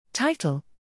Title: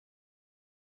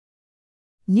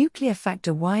 Nuclear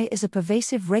factor Y is a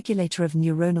pervasive regulator of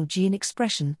neuronal gene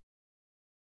expression.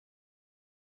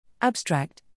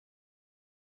 Abstract: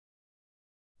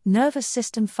 Nervous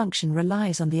system function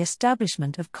relies on the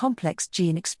establishment of complex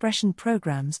gene expression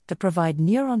programs that provide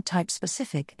neuron-type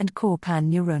specific and core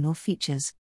pan-neuronal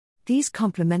features. These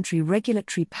complementary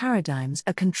regulatory paradigms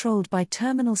are controlled by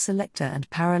terminal selector and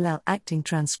parallel-acting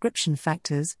transcription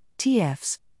factors,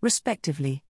 TFs,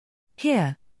 respectively.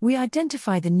 Here, we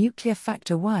identify the nuclear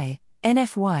factor Y,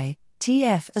 NFY,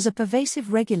 TF as a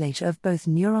pervasive regulator of both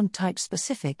neuron-type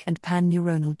specific and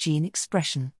pan-neuronal gene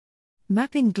expression.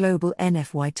 Mapping global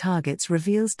NFY targets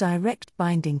reveals direct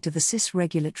binding to the cis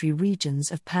regulatory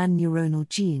regions of pan-neuronal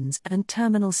genes and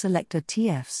terminal selector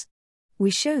TFs. We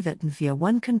show that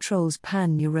NFY1 controls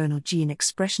pan-neuronal gene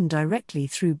expression directly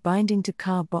through binding to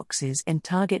CAR boxes in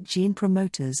target gene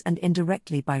promoters and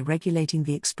indirectly by regulating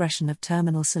the expression of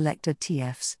terminal selector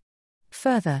TFs.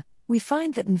 Further, we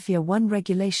find that NFY1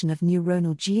 regulation of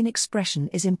neuronal gene expression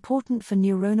is important for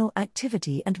neuronal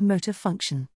activity and motor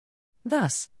function.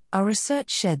 Thus, our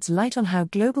research sheds light on how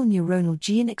global neuronal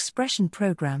gene expression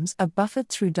programs are buffered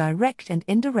through direct and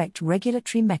indirect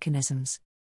regulatory mechanisms.